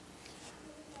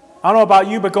I don't know about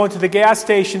you, but going to the gas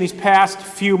station these past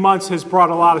few months has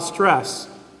brought a lot of stress.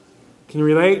 Can you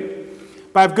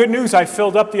relate? But I have good news. I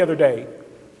filled up the other day.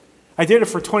 I did it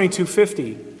for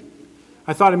 $22.50.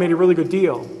 I thought I made a really good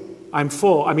deal. I'm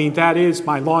full. That is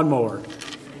my lawnmower.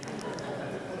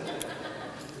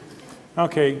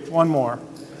 Okay, one more.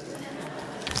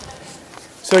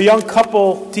 So a young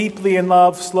couple, deeply in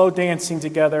love, slow dancing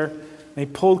together. They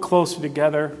pulled closer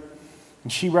together,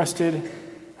 and she rested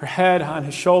her head on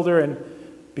his shoulder and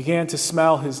began to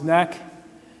smell his neck.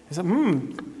 He said,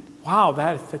 wow,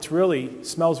 that's really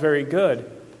smells very good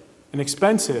and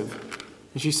expensive.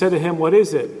 And she said to him, what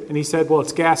is it? And he said, well,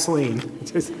 it's gasoline.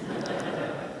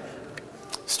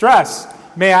 Stress.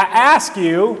 May I ask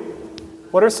you,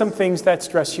 what are some things that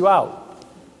stress you out?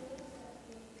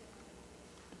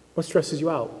 What stresses you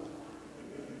out?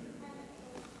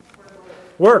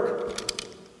 Work.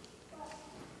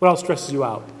 What else stresses you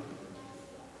out?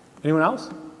 Anyone else?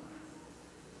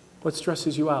 What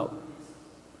stresses you out?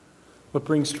 What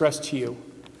brings stress to you?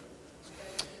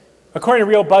 According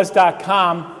to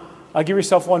RealBuzz.com, I'll give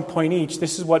yourself 1 point each.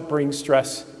 This is what brings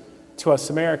stress to us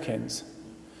Americans.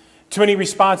 Too many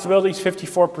responsibilities,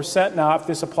 54%. Now, if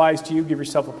this applies to you, give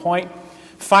yourself a point.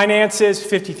 Finances,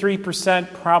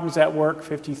 53%. Problems at work,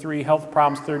 53%. Health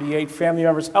problems, 38%. Family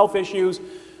members' health issues,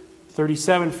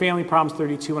 37%. Family problems,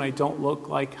 32%. And I don't look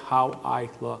like how I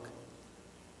look.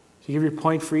 So you give your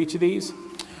point for each of these.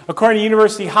 According to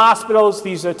university hospitals,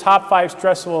 these are top 5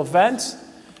 stressful events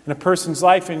in a person's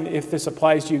life, and if this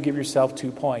applies to you, give yourself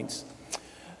 2 points.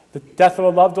 The death of a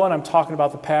loved one, I'm talking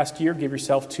about the past year, give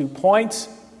yourself 2 points.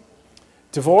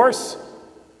 Divorce,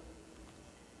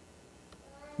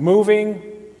 moving,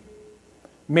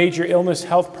 major illness,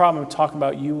 health problem, I'm talking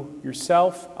about you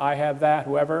yourself, I have that,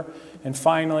 whoever, and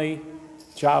finally,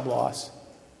 job loss.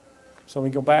 So we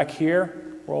go back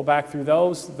here, roll back through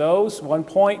those, 1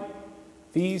 point,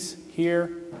 these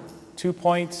here, 2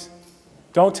 points.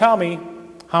 Don't tell me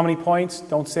how many points,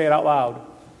 don't say it out loud.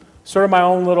 Sort of my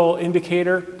own little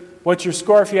indicator. What's your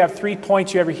score? If you have 3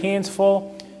 points, you have your hands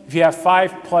full. If you have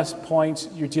 5+ points,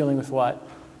 you're dealing with what?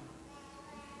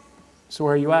 So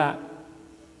where are you at?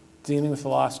 Dealing with a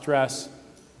lot of stress.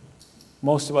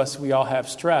 Most of us, we all have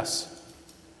stress.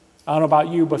 I don't know about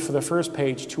you, but for the first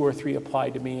page, 2 or 3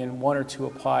 applied to me, and 1 or 2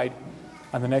 applied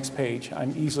on the next page.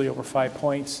 I'm easily over 5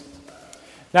 points.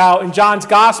 Now, in John's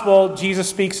Gospel, Jesus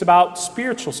speaks about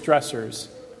spiritual stressors,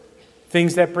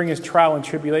 things that bring us trial and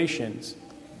tribulations.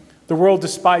 The world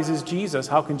despises Jesus.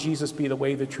 How can Jesus be the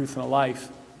way, the truth, and the life?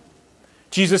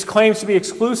 Jesus claims to be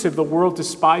exclusive. The world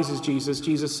despises Jesus.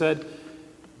 Jesus said,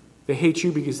 they hate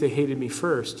you because they hated me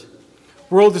first.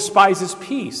 The world despises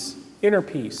peace, inner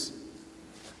peace.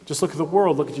 Just look at the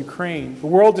world. Look at Ukraine. The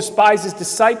world despises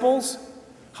disciples.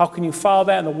 How can you follow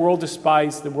that? And the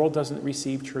world doesn't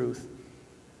receive truth.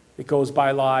 It goes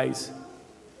by lies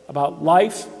about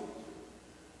life,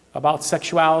 about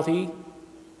sexuality,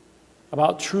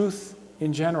 about truth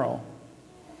in general.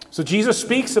 So Jesus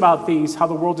speaks about these, how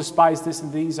the world despises this,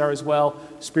 and these are as well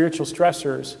spiritual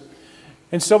stressors.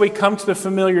 And so we come to the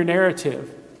familiar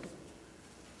narrative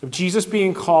of Jesus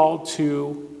being called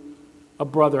to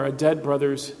a dead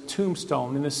brother's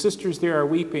tombstone, and the sisters there are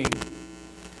weeping.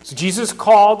 So Jesus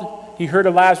called, he heard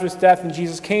of Lazarus' death, and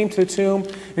Jesus came to the tomb.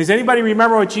 Does anybody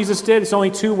remember what Jesus did? It's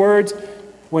only 2 words.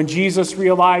 When Jesus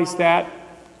realized that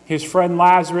his friend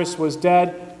Lazarus was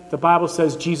dead, the Bible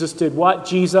says Jesus did what?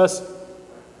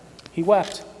 He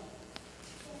wept.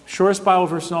 Shortest Bible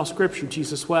verse in all Scripture,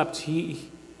 Jesus wept. He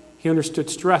understood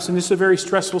stress, and this is a very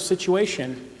stressful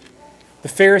situation. The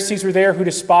Pharisees were there who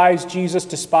despised Jesus,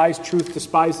 despised truth,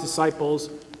 despised disciples.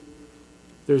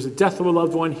 There's a death of a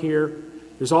loved one here.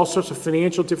 There's all sorts of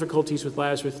financial difficulties with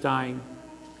Lazarus dying.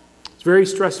 It's a very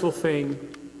stressful thing.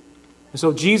 And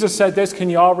so Jesus said this. Can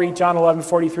you all read John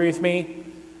 11:43 with me?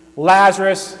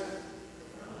 Lazarus,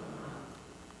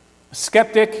 a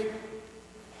skeptic,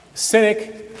 a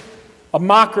cynic, a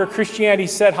mocker of Christianity,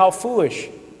 said, how foolish.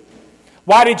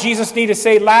 Why did Jesus need to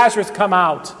say, Lazarus, come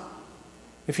out?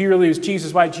 If he really was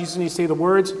Jesus, why did Jesus need to say the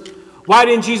words? Why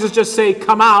didn't Jesus just say,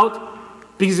 come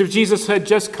out? Because if Jesus had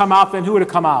just come out, then who would have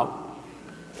come out?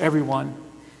 Everyone.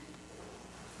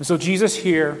 And so Jesus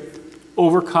here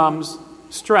overcomes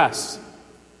stress.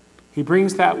 He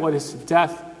brings that, what is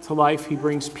death, to life. He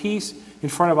brings peace in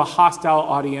front of a hostile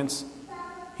audience.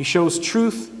 He shows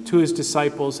truth to his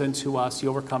disciples and to us. He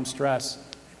overcomes stress.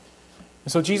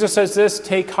 And so Jesus says this,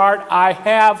 take heart, I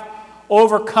have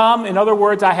overcome. In other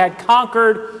words, I had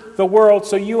conquered the world.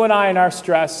 So you and I in our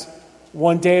stress,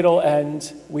 one day it'll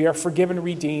end. We are forgiven,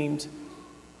 redeemed,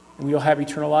 and we will have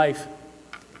eternal life.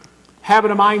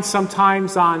 Habit of mine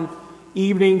sometimes on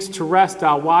evenings to rest,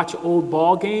 I'll watch old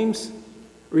ball games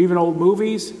or even old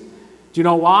movies. Do you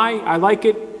know why I like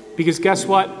it? Because guess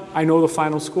what? I know the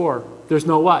final score. There's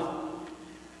no what?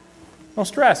 No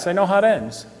stress. I know how it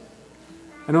ends.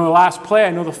 I know the last play.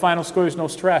 I know the final score. There's no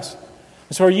stress.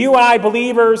 And so are you and I,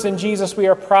 believers in Jesus, we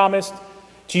are promised.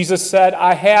 Jesus said,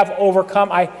 I have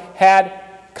overcome. I had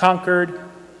conquered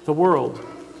the world.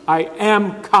 I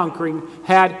am conquering,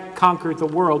 had conquered the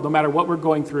world. No matter what we're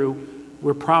going through,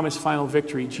 we're promised final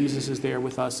victory. Jesus is there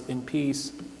with us in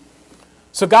peace.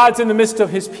 So God's in the midst of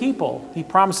his people. He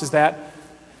promises that.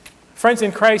 Friends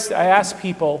in Christ, I ask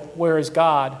people, where is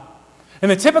God? And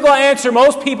the typical answer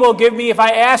most people give me, if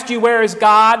I asked you, where is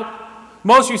God?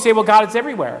 Most of you say, well, God is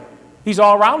everywhere. He's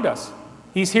all around us.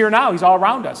 He's here now. He's all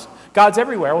around us. God's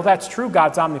everywhere. Well, that's true.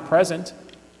 God's omnipresent.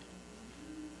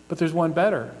 But there's one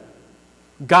better.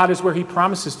 God is where he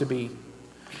promises to be.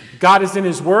 God is in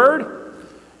his word.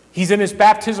 He's in his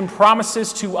baptism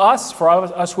promises to us, for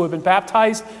us who have been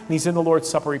baptized. And he's in the Lord's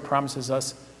Supper. He promises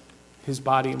us his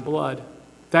body and blood.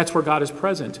 That's where God is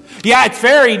present. Yeah, it's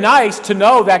very nice to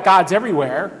know that God's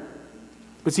everywhere.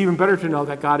 But it's even better to know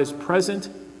that God is present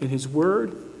in his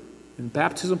word, in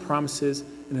baptism promises,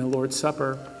 and in the Lord's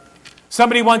Supper.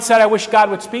 Somebody once said, I wish God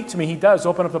would speak to me. He does.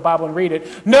 Open up the Bible and read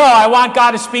it. No, I want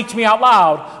God to speak to me out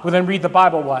loud. Well, then read the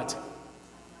Bible what?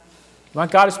 You want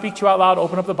God to speak to you out loud?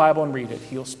 Open up the Bible and read it.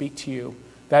 He'll speak to you.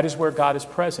 That is where God is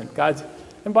present.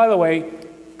 And by the way,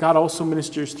 God also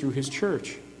ministers through his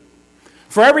church.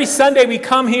 For every Sunday we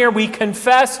come here, we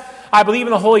confess, I believe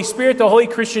in the Holy Spirit, the Holy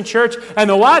Christian Church, and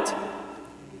the what?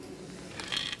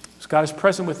 So God is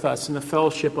present with us in the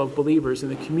fellowship of believers, in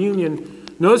the communion.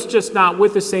 Notice just not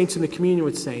with the saints in the communion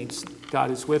with saints.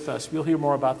 God is with us. We'll hear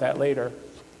more about that later.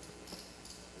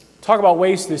 Talk about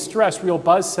ways to distress. Real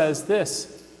Buzz says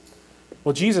this.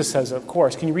 Well, Jesus says it, of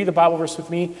course. Can you read the Bible verse with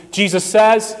me? Jesus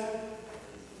says,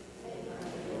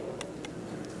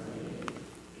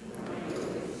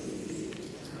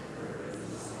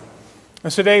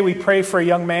 and today we pray for a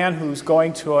young man who's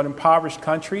going to an impoverished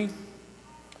country.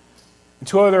 And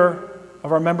 2 other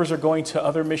of our members are going to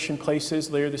other mission places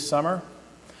later this summer.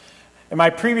 In my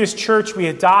previous church, we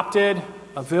adopted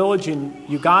a village in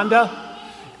Uganda.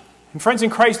 And friends in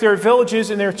Christ, there are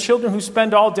villages and there are children who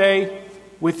spend all day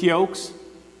with yokes,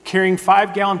 carrying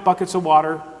 5-gallon buckets of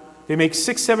water. They make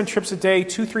 6-7 trips a day,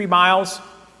 2-3 miles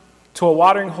to a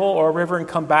watering hole or a river and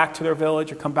come back to their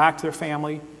village or come back to their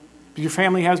family. But your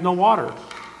family has no water.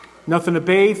 Nothing to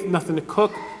bathe, nothing to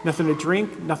cook, nothing to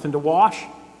drink, nothing to wash.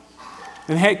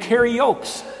 And they carry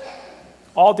yokes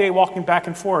all day walking back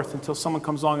and forth until someone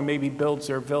comes along and maybe builds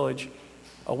their village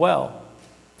a well.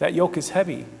 That yoke is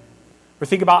heavy. Or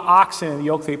think about oxen and the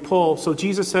yoke they pull. So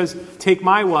Jesus says, take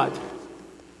my what?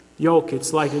 Yoke.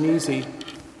 It's light and easy.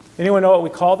 Anyone know what we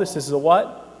call this? This is a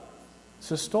what?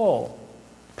 It's a stole.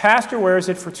 Pastor wears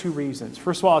it for 2 reasons.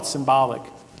 First of all, it's symbolic.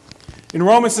 In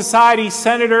Roman society,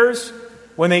 senators,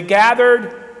 when they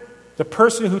gathered, the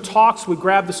person who talks would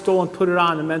grab the stole and put it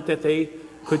on. It meant that they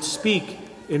could speak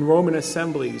in Roman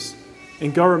assemblies,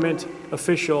 in government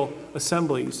official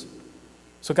assemblies.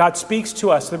 So God speaks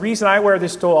to us. The reason I wear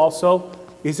this stole also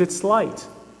is it's light.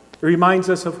 It reminds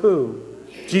us of who?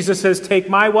 Jesus says, take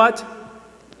my what?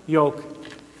 Yoke.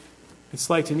 It's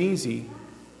light and easy.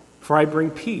 For I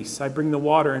bring peace. I bring the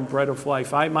water and bread of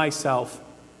life. I myself,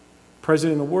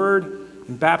 present in the Word,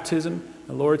 in baptism,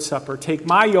 the Lord's Supper. Take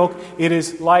my yoke. It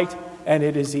is light and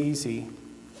it is easy.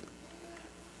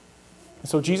 And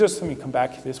so Jesus, let me come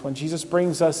back to this one. Jesus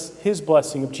brings us his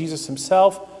blessing of Jesus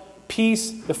himself,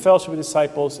 peace, the fellowship of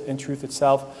disciples, and truth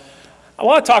itself. I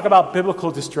want to talk about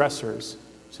biblical distressors.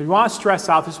 So if you want to stress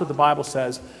out, this is what the Bible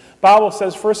says. The Bible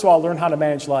says, first of all, learn how to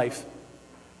manage life.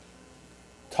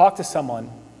 Talk to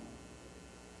someone.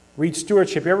 Read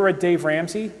stewardship. You ever read Dave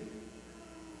Ramsey?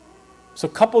 So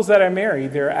couples that are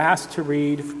married, they're asked to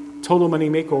read Total Money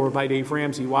Makeover by Dave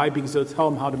Ramsey. Why? Because it'll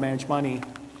tell them how to manage money.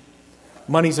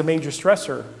 Money's a major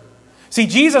stressor. See,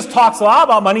 Jesus talks a lot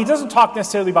about money. He doesn't talk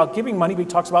necessarily about giving money, but he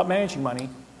talks about managing money.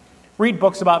 Read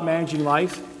books about managing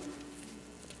life.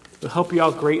 It'll help you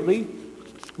out greatly.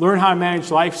 Learn how to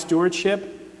manage life,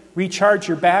 stewardship. Recharge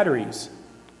your batteries.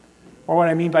 Or what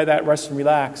I mean by that, rest and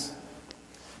relax.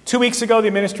 2 weeks ago, the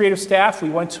administrative staff, we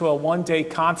went to a one-day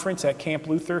conference at Camp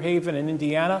Luther Haven in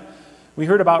Indiana. We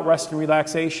heard about rest and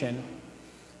relaxation.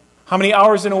 How many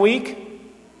hours in a week?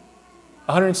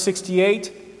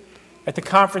 168. At the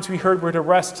conference, we heard we're to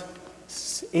rest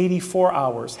 84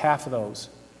 hours, half of those.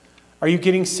 Are you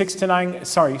getting 7 to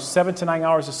 9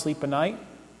 hours of sleep a night?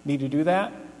 Need to do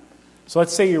that? So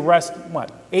let's say you rest,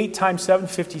 8 times 7,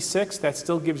 56. That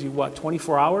still gives you,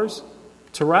 24 hours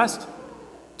to rest?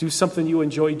 Do something you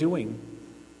enjoy doing.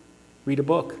 Read a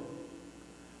book.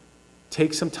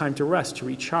 Take some time to rest, to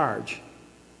recharge.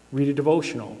 Read a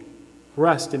devotional.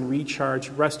 Rest and recharge,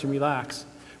 rest and relax.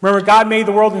 Remember, God made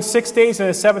the world in 6 days, and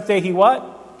the seventh day he what?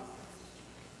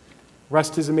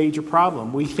 Rest is a major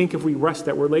problem. We think if we rest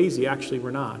that we're lazy. Actually,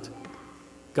 we're not.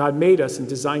 God made us and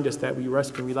designed us that we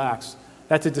rest and relax.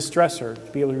 That's a distressor,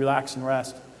 to be able to relax and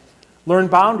rest. Learn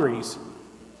boundaries.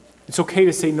 It's okay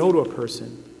to say no to a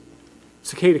person.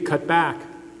 It's okay to cut back.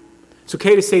 It's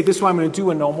okay to say, this is what I'm going to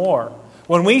do and no more.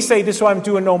 When we say, this is what I'm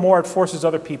doing no more, it forces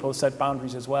other people to set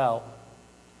boundaries as well.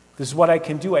 This is what I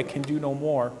can do no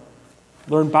more.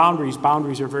 Learn boundaries.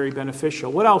 Boundaries are very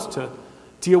beneficial. What else? To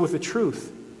deal with the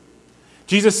truth.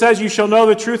 Jesus says, you shall know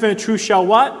the truth, and the truth shall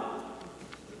what?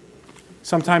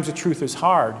 Sometimes the truth is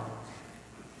hard,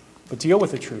 but deal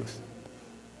with the truth.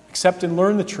 Accept and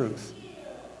learn the truth.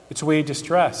 It's a way of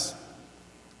distress.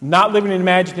 Not living in an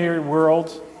imaginary world,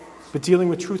 but dealing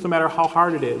with truth no matter how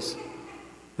hard it is.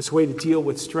 It's a way to deal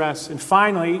with stress. And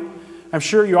finally, I'm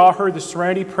sure you all heard the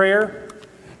serenity prayer.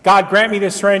 God, grant me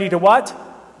the serenity to what?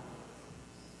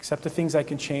 Accept the things I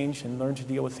can change and learn to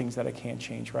deal with things that I can't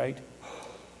change, right?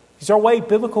 These are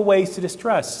biblical ways to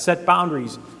distress. Set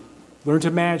boundaries. Learn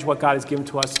to manage what God has given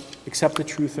to us. Accept the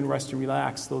truth and rest and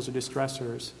relax. Those are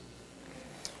distressors.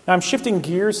 Now I'm shifting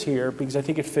gears here because I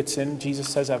think it fits in. Jesus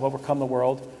says, I've overcome the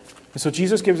world. And so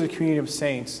Jesus gives a community of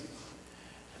saints.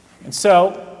 And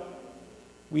so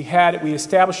we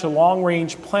established a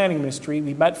long-range planning ministry.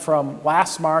 We met from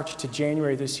last March to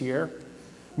January this year.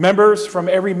 Members from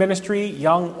every ministry,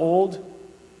 young, old,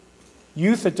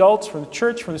 youth, adults, from the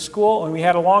church, from the school, and we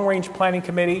had a long-range planning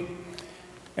committee.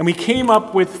 And we came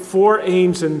up with 4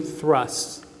 aims and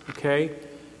thrusts, okay?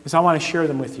 Because I want to share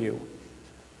them with you.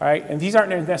 All right? And these aren't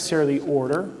necessarily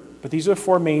order, but these are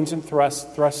 4 mains and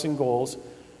thrusts and goals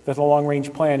that the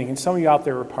long-range planning. And some of you out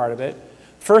there are part of it.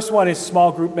 First one is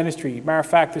small group ministry. Matter of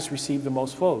fact, this received the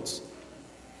most votes.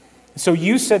 So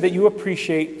you said that you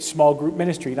appreciate small group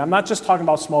ministry. And I'm not just talking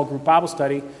about small group Bible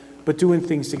study, but doing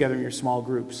things together in your small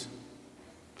groups.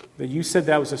 That you said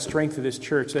that was a strength of this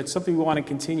church. That's something we want to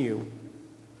continue.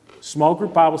 Small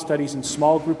group Bible studies and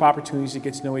small group opportunities to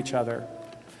get to know each other.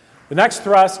 The next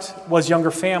thrust was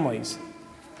younger families.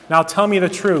 Now tell me the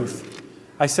truth.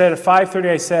 I said at 5:30,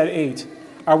 I said 8.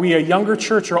 Are we a younger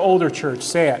church or older church?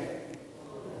 Say it.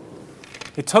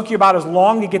 It took you about as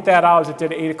long to get that out as it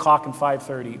did at 8 o'clock and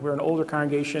 5:30. We're an older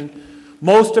congregation.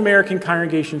 Most American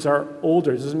congregations are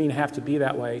older. It doesn't mean it have to be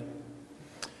that way.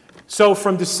 So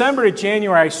from December to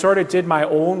January, I did my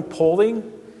own polling,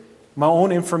 my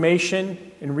own information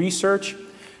and research.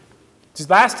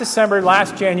 Last December,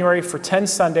 last January, for 10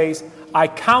 Sundays, I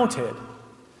counted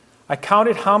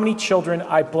how many children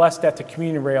I blessed at the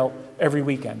communion rail every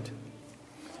weekend.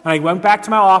 And I went back to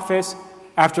my office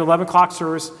after 11 o'clock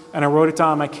service, and I wrote it down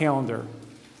on my calendar.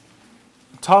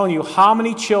 I'm telling you how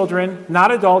many children,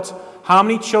 not adults, how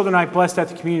many children I blessed at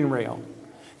the communion rail.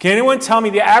 Can anyone tell me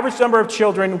the average number of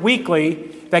children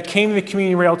weekly that came to the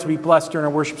communion rail to be blessed during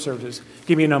our worship services?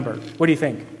 Give me a number. What do you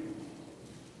think?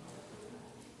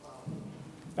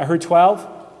 I heard 12?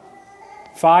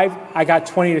 5? I got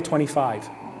 20 to 25.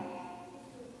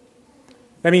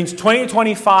 That means 20 to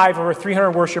 25 of our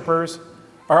 300 worshipers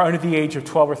are under the age of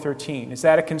 12 or 13. Is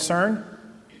that a concern?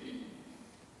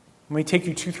 Let me take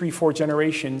you 2, 3, 4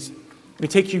 generations. Let me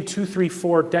take you 2, 3,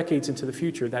 4 decades into the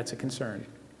future. That's a concern.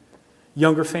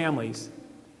 Younger families.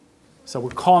 So we're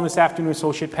calling this afternoon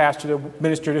associate pastor to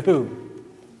minister to who?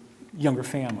 Younger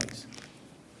families.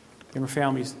 Younger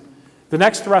families. The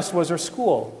next thrust was our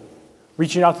school.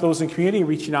 Reaching out to those in the community,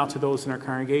 reaching out to those in our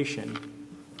congregation.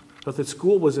 But the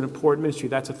school was an important ministry.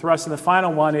 That's a thrust. And the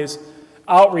final one is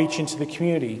outreach into the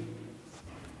community.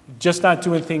 Just not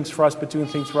doing things for us, but doing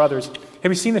things for others.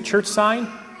 Have you seen the church sign?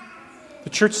 The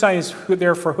church sign is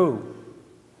there for who?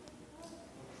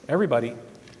 Everybody.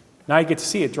 Now you get to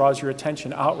see it. Draws your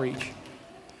attention. Outreach.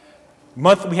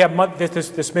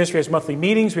 This ministry has monthly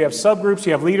meetings. We have subgroups.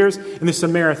 We have leaders. And this is a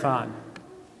marathon.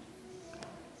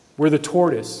 We're the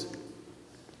tortoise.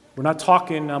 We're not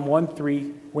talking 1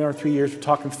 or 3 years. We're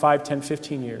talking 5, 10,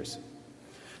 15 years.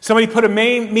 Somebody put a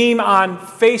meme on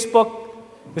Facebook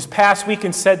this past week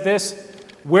and said this: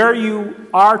 where you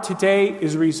are today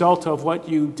is a result of what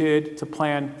you did to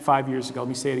plan 5 years ago. Let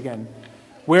me say it again.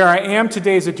 Where I am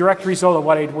today is a direct result of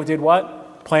what I did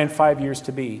what? Plan 5 years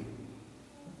to be.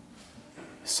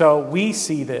 So we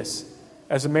see this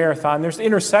as a marathon. There's the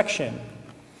intersection.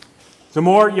 The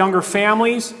more younger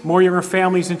families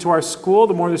into our school.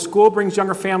 The more the school brings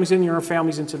younger families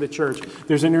into the church.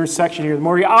 There's an intersection here. The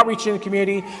more you outreach in the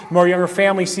community, the more younger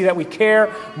families see that we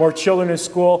care, more children in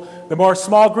school, the more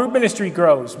small group ministry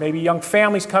grows. Maybe young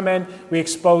families come in, we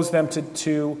expose them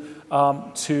to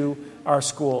our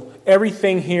school.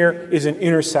 Everything here is an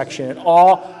intersection. It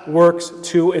all works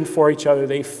to and for each other.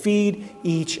 They feed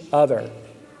each other.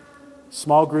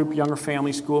 Small group, younger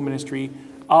family, school ministry,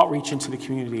 outreach into the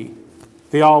community.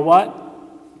 They all what?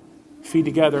 Feed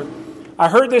together. I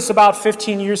heard this about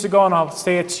 15 years ago, and I'll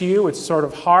say it to you. It's sort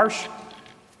of harsh.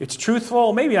 It's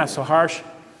truthful, maybe not so harsh.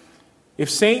 If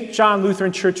St. John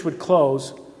Lutheran Church would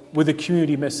close, would the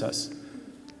community miss us?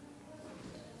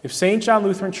 If St. John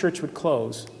Lutheran Church would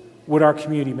close, would our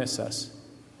community miss us?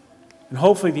 And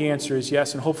hopefully the answer is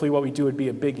yes, and hopefully what we do would be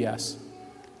a big yes.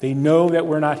 They know that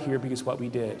we're not here because of what we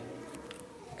did.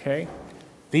 Okay?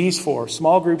 These four,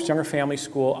 small groups, younger family,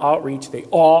 school, outreach, they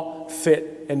all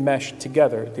fit and mesh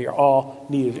together. They are all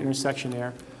needed, intersection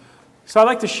there. So I'd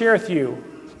like to share with you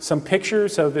some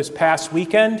pictures of this past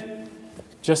weekend,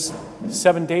 just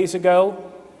 7 days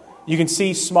ago. You can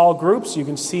see small groups, you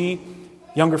can see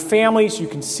younger families, you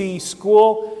can see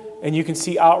school, and you can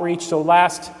see outreach. So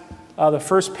the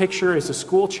first picture is a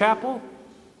school chapel.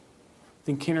 I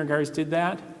think kindergartners did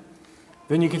that.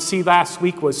 Then you can see last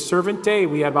week was Servant Day.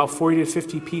 We had about 40 to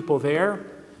 50 people there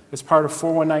as part of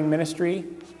 419 ministry.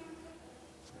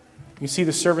 You see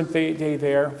the Servant Day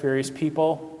there. Various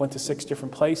people went to 6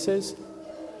 different places.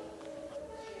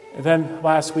 And then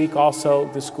last week also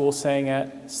the school sang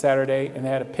at Saturday and they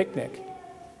had a picnic.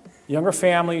 Younger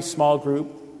families, small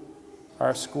group,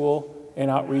 our school,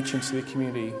 and outreach into the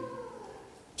community.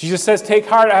 Jesus says, "Take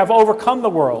heart, I have overcome the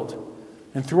world."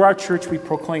 And through our church we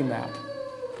proclaim that.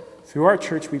 Through our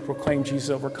church, we proclaim Jesus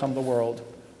overcome the world.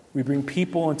 We bring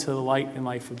people into the light and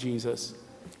life of Jesus.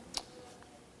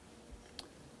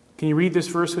 Can you read this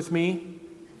verse with me?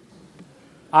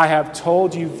 "I have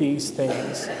told you these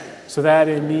things, so that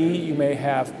in me you may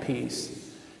have peace.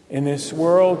 In this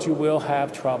world you will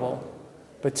have trouble,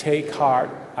 but take heart,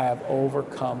 I have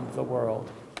overcome the world."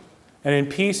 And in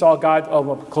peace,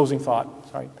 closing thought.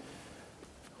 Sorry.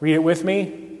 Read it with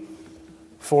me.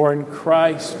 "For in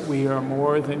Christ we are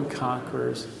more than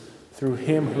conquerors through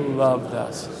him who loved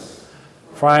us.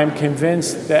 For I am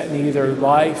convinced that neither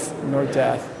life nor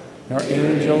death, nor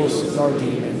angels nor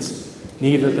demons,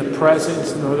 neither the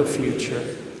present nor the future,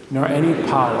 nor any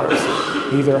powers,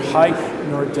 neither height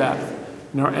nor depth,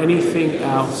 nor anything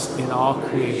else in all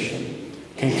creation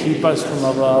can keep us from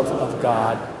the love of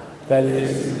God that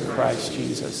is in Christ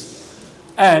Jesus."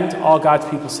 And all God's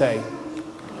people say,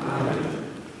 Amen.